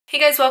Hey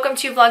guys, welcome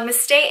to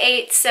Vlogmas Day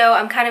 8. So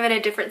I'm kind of in a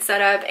different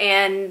setup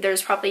and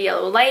there's probably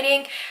yellow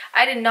lighting.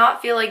 I did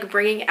not feel like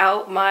bringing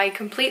out my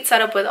complete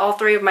setup with all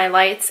three of my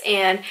lights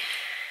and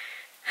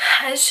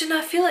I just did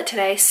not feel it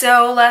today.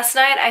 So last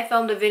night I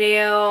filmed a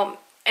video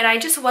and I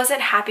just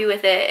wasn't happy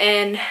with it.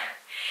 And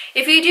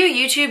if you do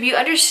YouTube, you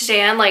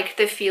understand like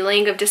the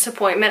feeling of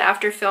disappointment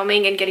after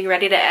filming and getting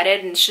ready to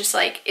edit, and it's just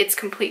like it's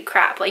complete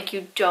crap, like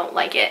you don't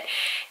like it.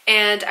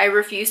 And I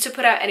refuse to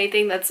put out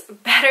anything that's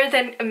better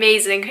than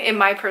amazing in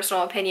my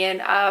personal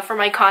opinion for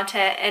my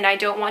content, and I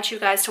don't want you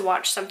guys to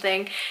watch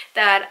something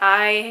that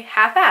I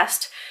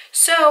half-assed.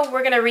 So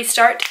we're gonna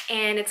restart,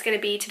 and it's gonna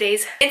be in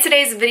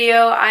today's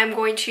video I'm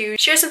going to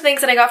share some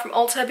things that I got from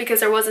Ulta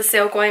because there was a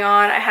sale going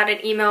on. I had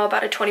an email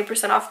about a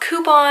 20% off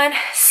coupon.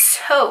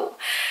 So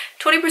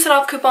 20%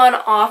 off coupon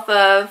off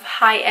of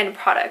high-end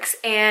products,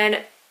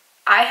 and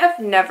I have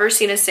never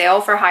seen a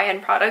sale for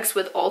high-end products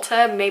with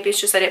Ulta. Maybe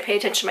it's just I didn't pay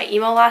attention to my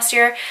email last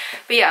year,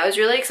 but yeah, I was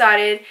really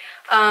excited.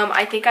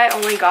 I think I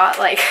only got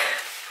like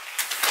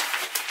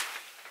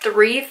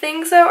 3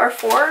 things though, or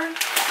 4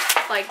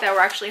 like that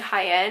were actually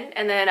high-end,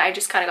 and then I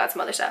just kind of got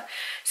some other stuff.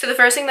 So the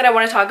first thing that I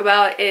want to talk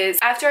about is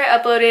after I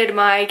uploaded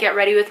my get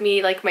ready with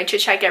me, like my chit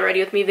chat get ready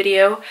with me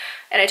video,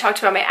 and I talked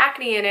about my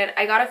acne in it,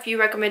 I got a few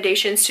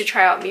recommendations to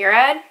try out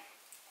Murad.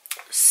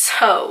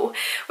 So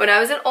when I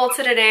was in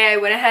Ulta today, I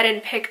went ahead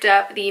and picked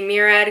up the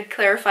Murad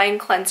Clarifying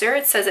Cleanser.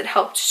 It says it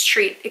helps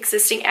treat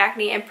existing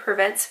acne and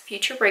prevents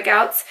future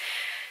breakouts.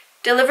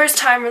 Delivers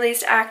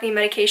time-released acne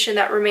medication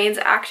that remains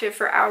active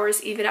for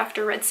hours even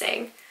after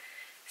rinsing.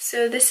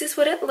 So this is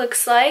what it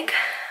looks like.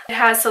 It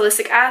has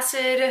salicylic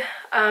acid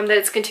that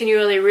it's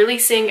continually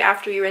releasing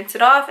after you rinse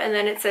it off, and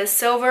then it says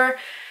silver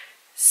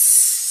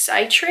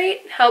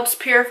citrate helps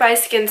purify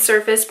skin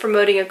surface,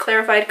 promoting a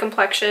clarified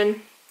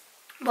complexion.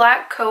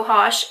 Black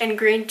cohosh and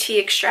green tea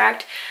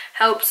extract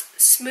helps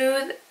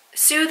soothe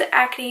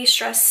acne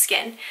stressed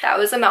skin. That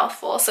was a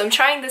mouthful. So I'm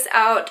trying this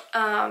out.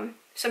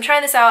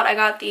 I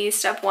got the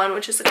step 1,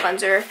 which is the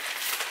cleanser,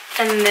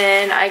 and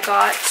then I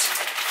got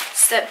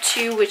step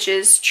 2, which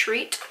is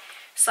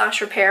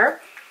treat/repair,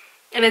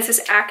 and it's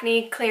this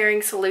acne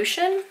clearing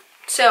solution.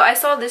 So I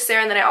saw this there,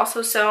 and then I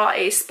also saw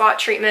a spot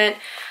treatment.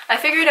 I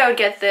figured I would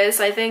get this.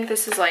 I think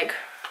this is like,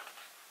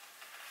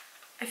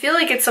 I feel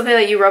like it's something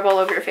that you rub all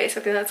over your face. I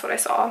think that's what I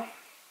saw.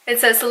 It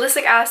says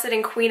salicylic acid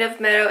and Queen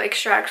of Meadow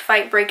extract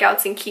fight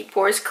breakouts and keep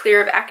pores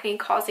clear of acne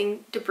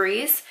causing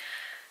debris.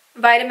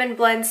 Vitamin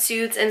blend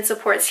soothes and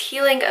supports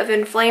healing of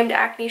inflamed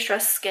acne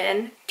stressed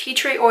skin. Tea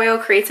tree oil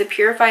creates a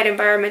purified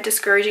environment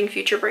discouraging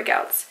future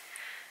breakouts.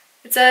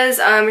 It says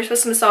you're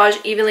supposed to massage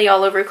evenly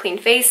all over clean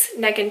face,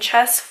 neck and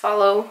chest,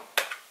 follow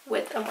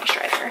with a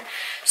moisturizer.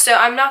 So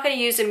I'm not going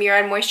to use a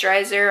Murad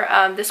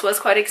moisturizer. This was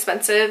quite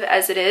expensive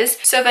as it is.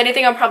 So if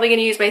anything, I'm probably going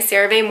to use my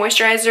CeraVe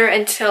moisturizer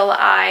until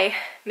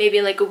maybe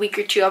in like a week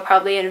or 2, I'll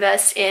probably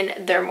invest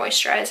in their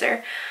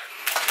moisturizer.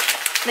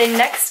 The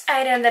next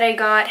item that I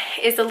got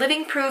is the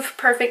Living Proof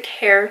Perfect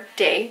Hair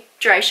Day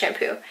Dry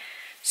Shampoo.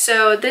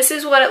 So this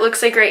is what it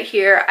looks like right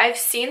here. I've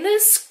seen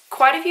this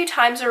quite a few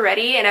times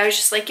already, and I was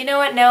just like, you know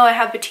what, no, I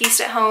have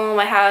Batiste at home,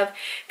 I have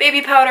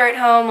baby powder at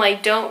home,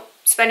 like don't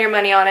spend your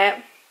money on it.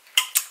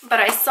 But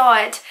I saw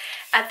it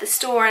at the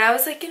store and I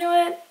was like, you know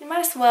what, you might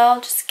as well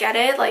just get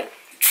it. Like,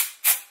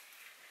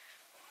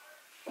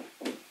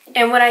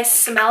 and when I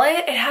smell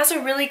it, it has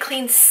a really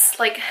clean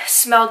like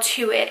smell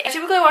to it. I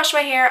typically wash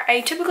my hair.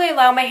 I typically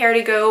allow my hair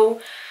to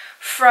go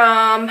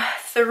from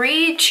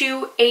 3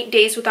 to 8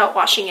 days without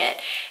washing it.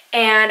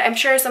 And I'm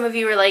sure some of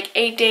you are like,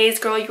 8 days,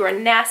 girl, you are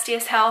nasty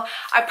as hell.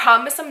 I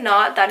promise I'm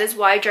not. That is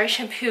why dry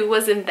shampoo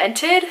was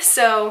invented.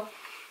 So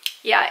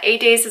yeah,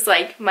 8 days is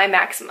like my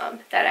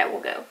maximum that I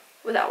will go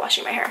without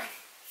washing my hair.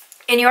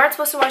 And you aren't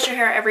supposed to wash your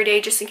hair every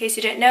day, just in case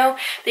you didn't know,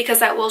 because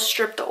that will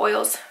strip the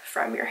oils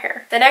from your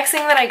hair. The next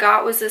thing that I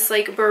got was this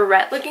like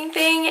barrette looking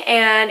thing,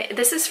 and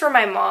this is for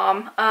my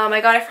mom.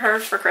 I got it for her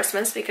for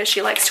Christmas because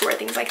she likes to wear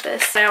things like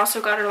this. I also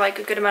got her like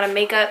a good amount of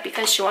makeup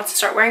because she wants to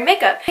start wearing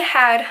makeup. I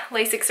had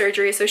LASIK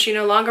surgery, so she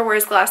no longer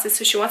wears glasses,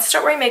 so she wants to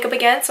start wearing makeup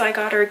again, so I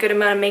got her a good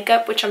amount of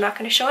makeup, which I'm not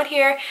going to show on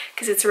here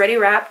because it's already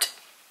wrapped.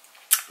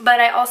 But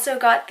I also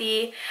got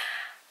the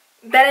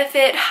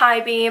Benefit High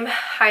Beam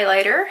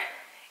highlighter,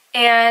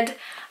 and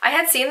I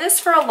had seen this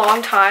for a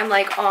long time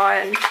like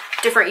on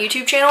different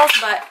YouTube channels,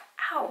 but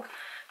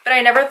I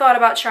never thought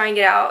about trying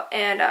it out.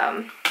 And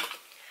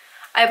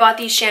I bought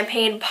the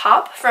Champagne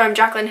Pop from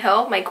Jaclyn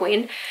Hill, my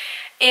queen,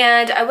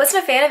 and I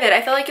wasn't a fan of it.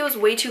 I felt like it was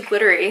way too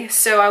glittery,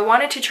 so I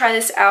wanted to try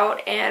this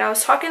out, and I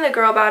was talking to the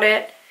girl about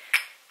it,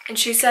 and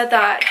she said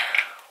that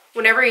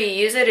whenever you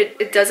use it,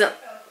 it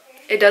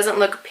doesn't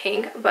look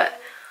pink, but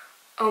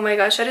oh my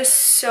gosh, that is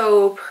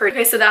so pretty.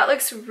 Okay, so that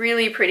looks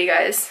really pretty,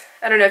 guys.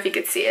 I don't know if you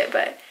could see it,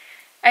 but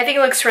I think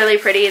it looks really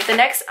pretty. The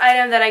next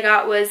item that I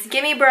got was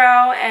Gimme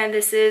Brow, and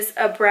this is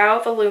a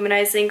brow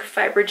volumizing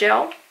fiber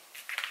gel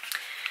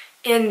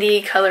in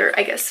the color,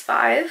 I guess,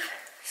 5.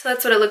 So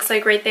that's what it looks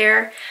like right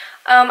there.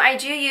 I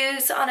do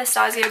use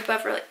Anastasia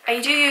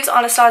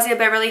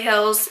Beverly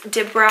Hills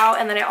Dip Brow,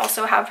 and then I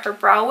also have her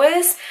Brow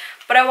Wiz.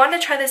 But I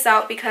wanted to try this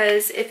out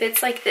because if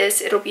it's like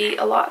this, it'll be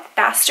a lot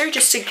faster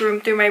just to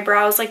groom through my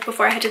brows like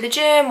before I head to the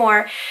gym,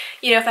 or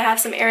you know, if I have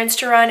some errands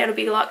to run, it'll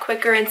be a lot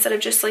quicker instead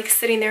of just like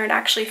sitting there and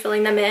actually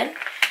filling them in.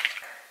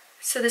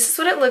 So this is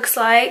what it looks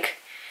like,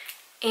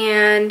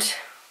 and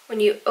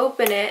when you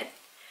open it, it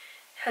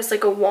has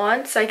like a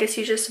wand, so I guess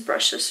you just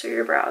brush this through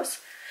your brows.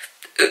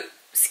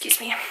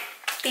 Excuse me.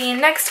 The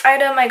next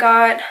item I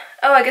got,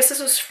 oh, I guess this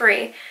was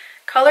free.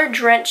 Color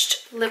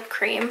Drenched Lip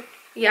Cream.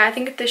 Yeah, I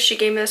think she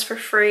gave me this for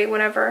free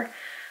whenever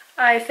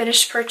I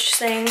finished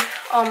purchasing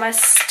all my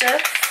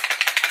stuff.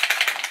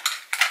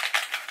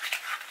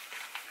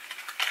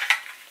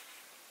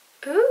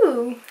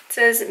 Ooh, it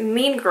says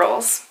Mean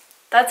Girls.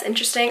 That's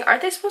interesting.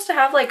 Aren't they supposed to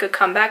have like a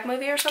comeback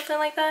movie or something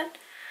like that?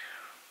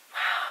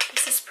 Wow,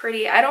 this is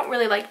pretty. I don't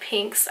really like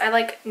pinks. I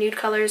like nude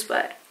colors,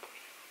 but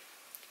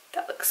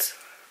that looks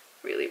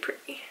really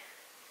pretty.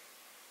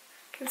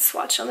 I can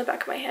swatch on the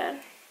back of my hand.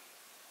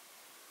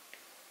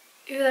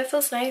 Ooh, that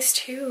feels nice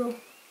too.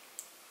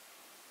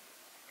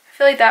 I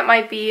feel like that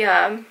might be,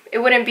 it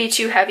wouldn't be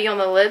too heavy on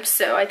the lips,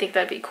 so I think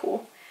that'd be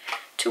cool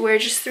to wear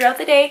just throughout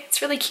the day.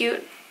 It's really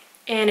cute,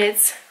 and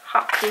it's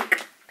hot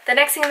pink. The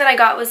next thing that I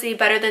got was the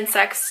Better Than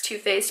Sex Too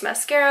Faced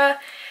mascara.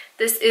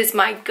 This is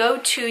my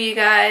go-to, you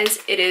guys.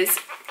 It's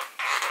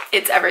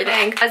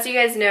everything. As you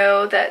guys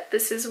know, that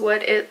this is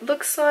what it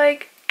looks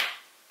like.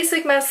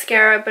 Basic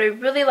mascara, but I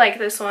really like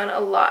this one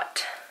a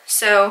lot.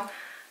 So,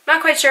 I'm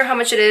not quite sure how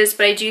much it is,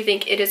 but I do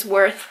think it is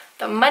worth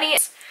the money.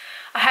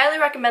 I highly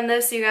recommend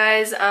this, you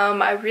guys.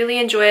 I really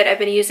enjoy it. I've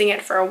been using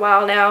it for a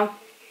while now,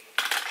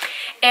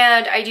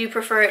 and I do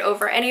prefer it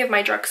over any of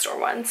my drugstore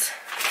ones.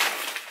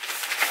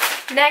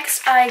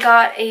 Next, I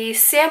got a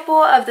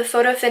sample of the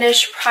Photo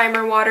Finish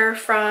Primer Water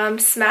from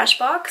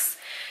Smashbox.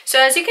 So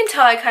as you can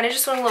tell, I kind of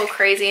just went a little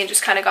crazy and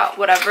just kind of got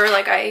whatever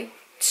like I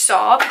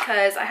saw,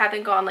 because I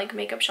haven't gone like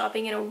makeup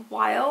shopping in a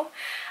while.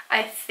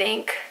 I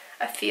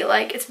feel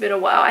like it's been a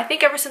while. I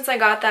think ever since I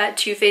got that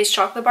Too Faced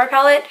chocolate bar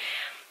palette,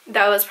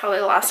 that was probably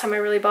the last time I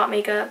really bought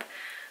makeup.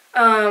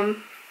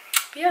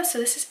 Yeah, so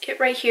this is it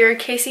right here.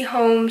 Casey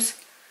Holmes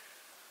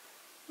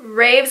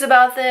raves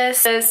about this,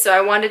 so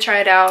I wanted to try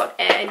it out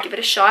and give it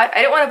a shot. I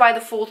didn't want to buy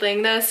the full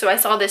thing though, so I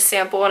saw this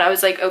sample and I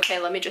was like, okay,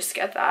 let me just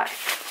get that.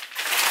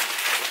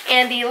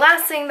 And the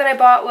last thing that I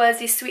bought was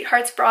the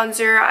Sweethearts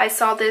bronzer. I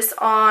saw this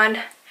on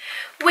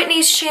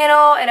Whitney's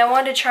channel and I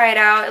wanted to try it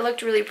out. It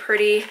looked really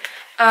pretty.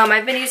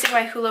 I've been using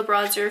my Hoola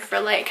bronzer for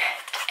like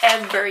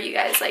ever, you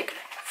guys, like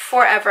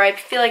forever. I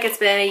feel like it's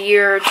been a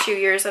year or 2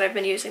 years that I've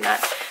been using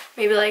that.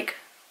 Maybe like,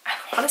 I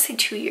want to say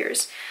 2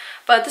 years.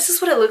 But this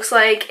is what it looks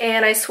like,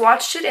 and I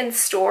swatched it in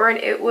store and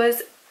it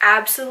was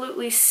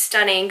absolutely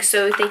stunning.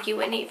 So thank you,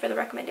 Whitney, for the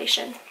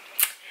recommendation.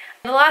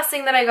 The last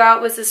thing that I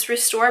got was this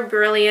Restore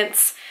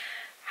Brilliance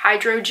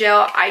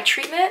Hydrogel Eye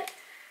Treatment.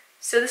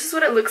 So this is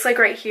what it looks like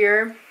right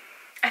here.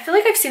 I feel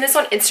like I've seen this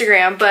on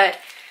Instagram, but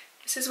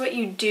this is what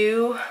you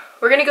do.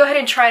 We're going to go ahead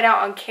and try it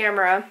out on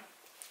camera.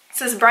 It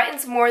says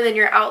brightens more than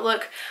your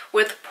outlook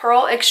with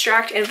pearl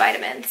extract and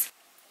vitamins.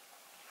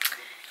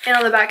 And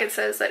on the back it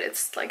says that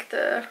it's like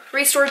the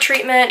Restore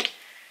treatment.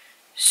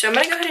 So I'm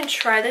going to go ahead and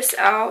try this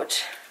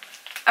out.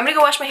 I'm going to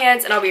go wash my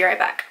hands and I'll be right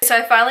back. So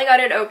I finally got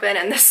it open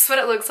and this is what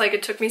it looks like.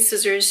 It took me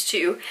scissors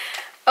to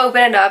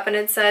open it up, and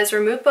it says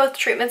remove both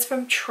treatments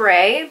from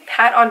tray,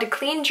 pat onto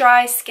clean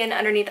dry skin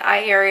underneath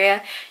eye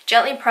area,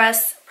 gently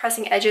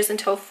pressing edges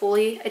until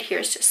fully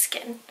adheres to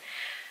skin.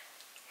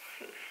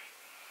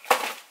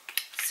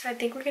 So I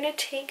think we're going to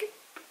take,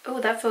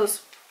 oh, that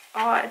feels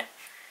odd.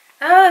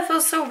 Ah, it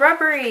feels so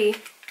rubbery. It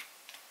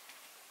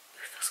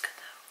feels good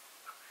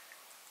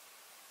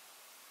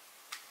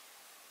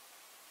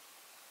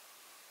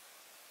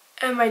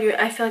though.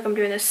 I feel like I'm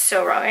doing this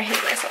so wrong. I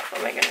hate myself.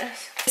 Oh my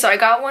goodness. So I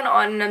got one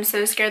on and I'm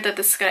so scared that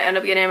this is going to end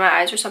up getting in my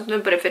eyes or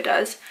something, but if it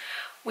does,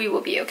 we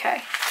will be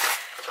okay.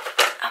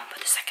 I'll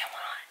put the second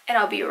one on and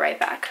I'll be right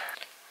back.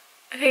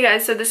 Okay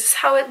guys, so this is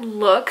how it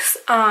looks.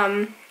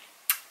 And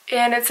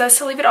it says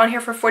to leave it on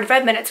here for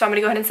 45 minutes, so I'm going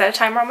to go ahead and set a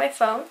timer on my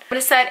phone. I'm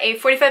going to set a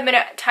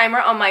 45-minute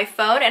timer on my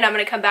phone, and I'm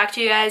going to come back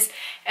to you guys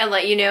and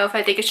let you know if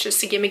I think it's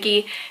just a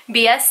gimmicky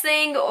BS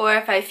thing or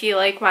if I feel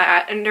like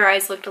my under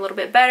eyes looked a little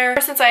bit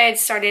better. Since I had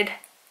started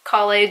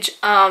college,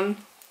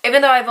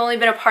 even though I've only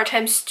been a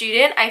part-time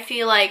student, I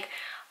feel like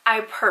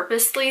I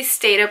purposely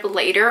stayed up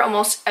later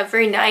almost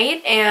every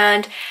night,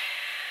 and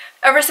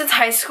ever since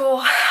high school,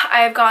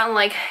 I have gotten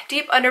like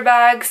deep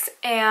underbags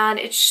and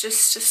it's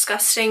just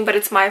disgusting, but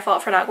it's my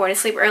fault for not going to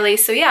sleep early.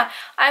 So yeah,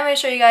 I'm going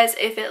to show you guys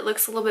if it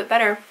looks a little bit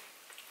better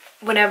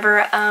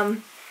whenever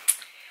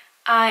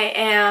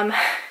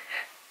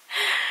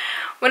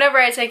whenever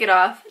I take it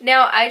off.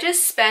 Now, I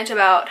just spent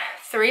about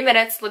 3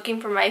 minutes looking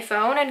for my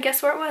phone, and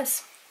guess where it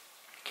was?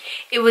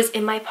 It was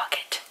in my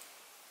pocket.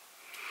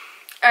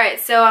 Alright,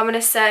 so I'm going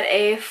to set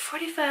a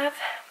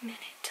 45-minute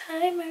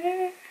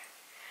timer.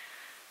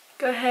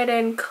 Go ahead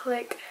and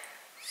click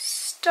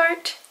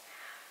start.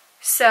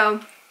 So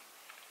I'm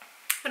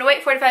gonna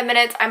wait 45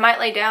 minutes. I might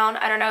lay down,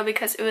 I don't know,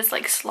 because it was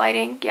like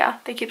sliding. Yeah,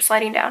 they keep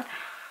sliding down.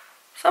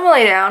 So I'm gonna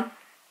lay down,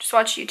 just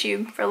watch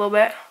YouTube for a little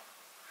bit.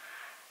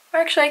 Or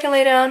actually I can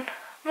lay down. I'm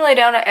gonna lay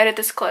down and edit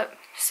this clip.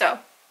 So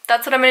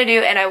that's what I'm gonna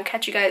do, and I will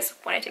catch you guys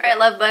when I take it. Alright,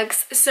 love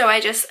bugs. So I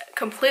just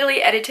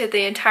completely edited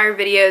the entire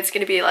video. It's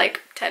gonna be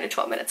like 10 to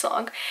 12 minutes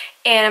long.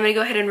 And I'm gonna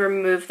go ahead and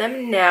remove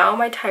them now.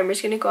 My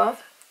timer's gonna go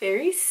off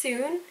very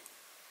soon.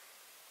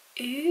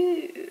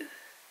 Ooh.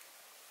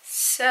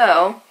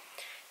 So,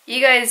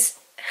 you guys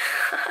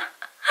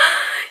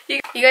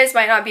you guys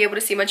might not be able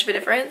to see much of a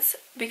difference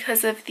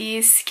because of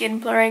the skin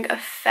blurring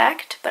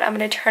effect, but I'm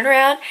gonna turn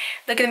around,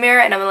 look in the mirror,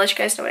 and I'm gonna let you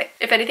guys know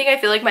if anything, I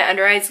feel like my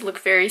under eyes look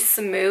very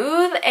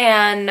smooth,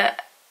 and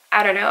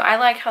I don't know, I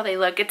like how they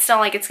look. It's not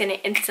like it's gonna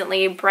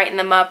instantly brighten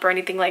them up or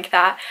anything like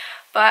that,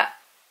 but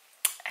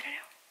I don't know.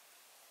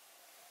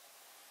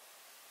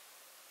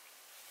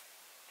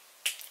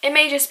 It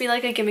may just be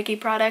like a gimmicky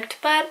product,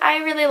 but I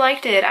really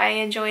liked it. I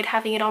enjoyed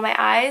having it on my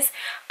eyes.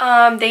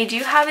 They do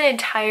have an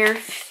entire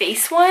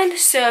face one,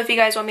 so if you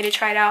guys want me to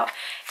try it out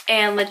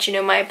and let you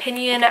know my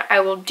opinion, I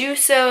will do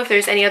so. If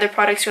there's any other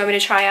products you want me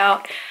to try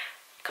out,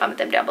 comment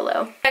them down below.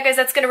 Alright guys,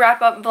 that's gonna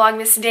wrap up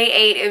Vlogmas Day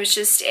 8. It was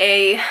just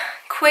a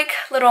quick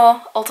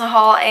little Ulta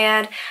haul,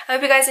 and I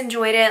hope you guys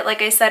enjoyed it.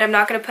 Like I said, I'm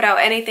not gonna put out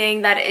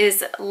anything that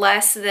is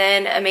less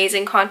than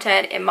amazing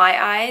content in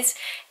my eyes,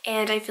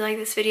 and I feel like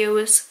this video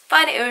was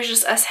fun. It was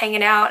just us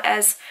hanging out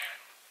as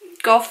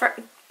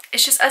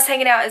it's just us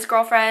hanging out as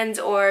girlfriends,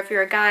 or if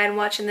you're a guy and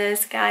watching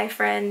this, guy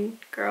friend,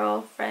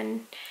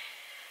 girlfriend,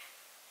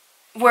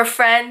 we're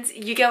friends,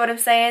 you get what I'm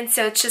saying?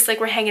 So it's just like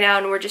we're hanging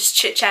out and we're just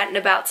chit-chatting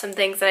about some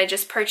things that I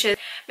just purchased.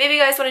 Maybe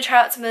you guys want to try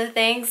out some of the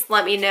things,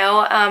 let me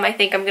know. I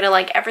think I'm gonna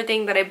like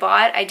everything that I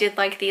bought. I did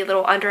like the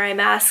little under eye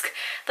mask.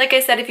 Like I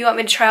said, if you want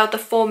me to try out the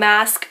full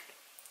mask,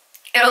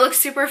 it'll look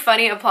super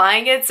funny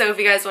applying it, so if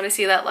you guys want to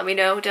see that, let me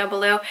know down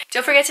below.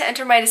 Don't forget to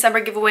enter my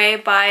December giveaway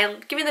by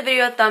giving the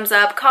video a thumbs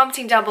up,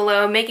 commenting down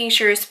below, making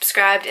sure you're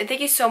subscribed, and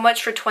thank you so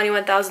much for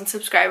 21,000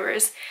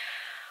 subscribers.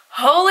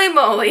 Holy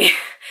moly!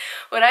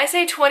 When I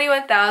say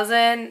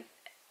 21,000,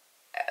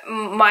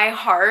 my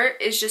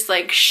heart is just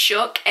like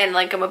shook and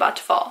like I'm about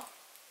to fall.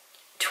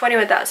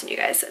 21,000, you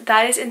guys.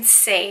 That is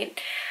insane.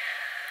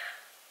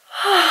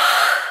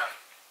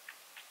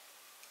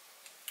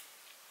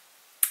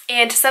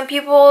 And to some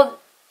people,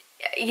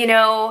 you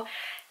know,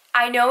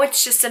 I know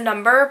it's just a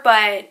number,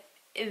 but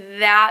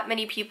that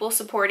many people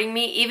supporting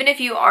me, even if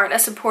you aren't a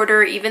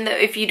supporter, even though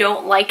if you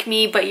don't like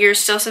me but you're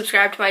still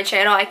subscribed to my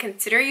channel, I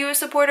consider you a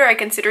supporter. I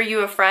consider you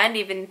a friend,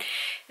 even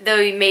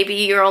though maybe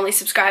you're only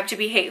subscribed to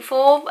be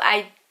hateful.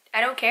 I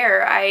don't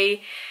care.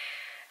 I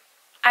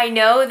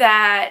know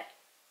that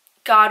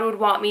God would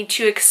want me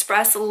to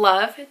express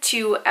love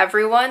to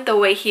everyone the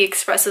way he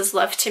expresses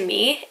love to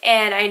me,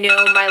 and I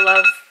know my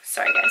love,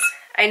 sorry guys,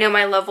 I know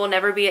my love will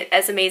never be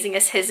as amazing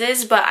as his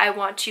is, but I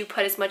want to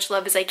put as much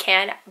love as I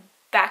can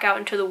back out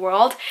into the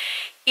world,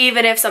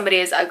 even if somebody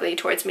is ugly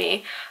towards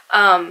me.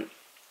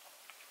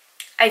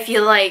 I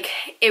feel like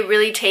it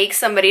really takes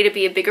somebody to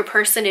be a bigger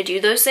person to do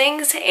those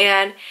things,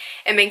 and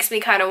it makes me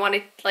kind of want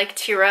to like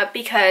tear up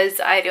because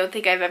I don't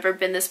think I've ever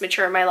been this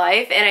mature in my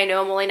life, and I know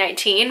I'm only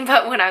 19,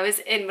 but when I was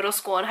in middle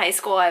school and high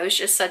school, I was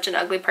just such an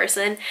ugly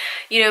person,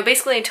 you know,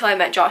 basically until I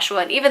met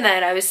Joshua, and even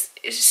then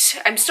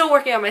I'm still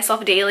working on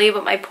myself daily,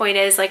 but my point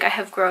is like I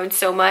have grown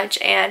so much,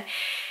 and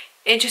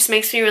it just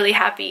makes me really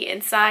happy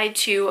inside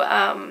to,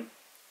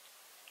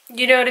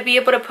 you know, to be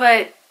able to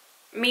put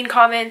mean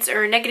comments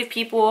or negative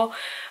people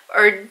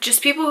or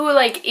just people who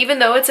like, even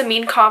though it's a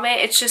mean comment,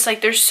 it's just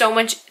like there's so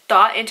much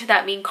thought into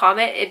that mean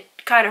comment. It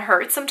kind of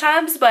hurts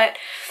sometimes, but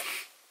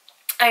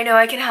I know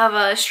I can have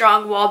a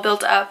strong wall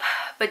built up,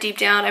 but deep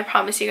down, I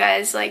promise you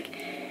guys, like,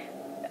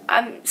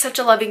 I'm such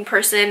a loving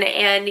person,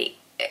 and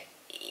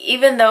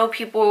even though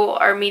people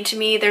are mean to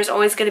me, there's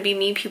always going to be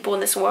mean people in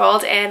this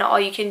world, and all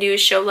you can do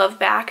is show love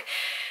back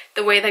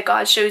the way that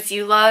God shows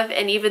you love.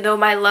 And even though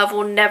my love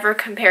will never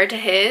compare to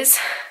his,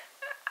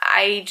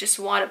 I just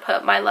want to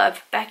put my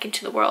love back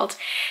into the world,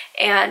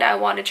 and I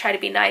want to try to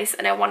be nice,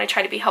 and I want to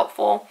try to be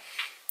helpful.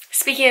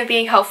 Speaking of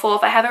being helpful,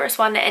 if I haven't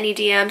responded to any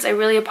DMs, I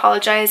really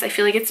apologize. I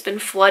feel like it's been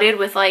flooded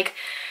with like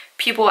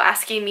people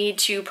asking me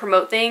to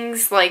promote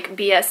things, like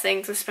BS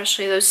things,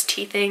 especially those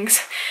tea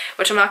things,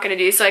 which I'm not going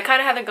to do. So I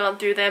kind of haven't gone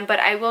through them, but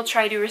I will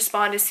try to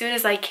respond as soon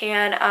as I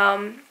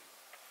can.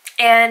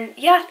 And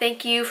yeah,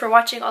 thank you for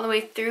watching all the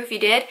way through if you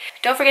did.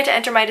 Don't forget to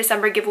enter my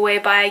December giveaway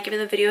by giving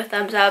the video a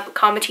thumbs up,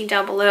 commenting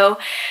down below,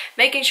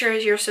 making sure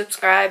you're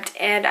subscribed,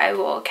 and I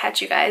will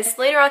catch you guys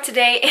later on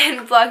today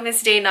in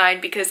Vlogmas Day 9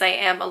 because I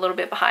am a little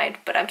bit behind,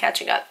 but I'm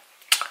catching up.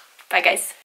 Bye guys.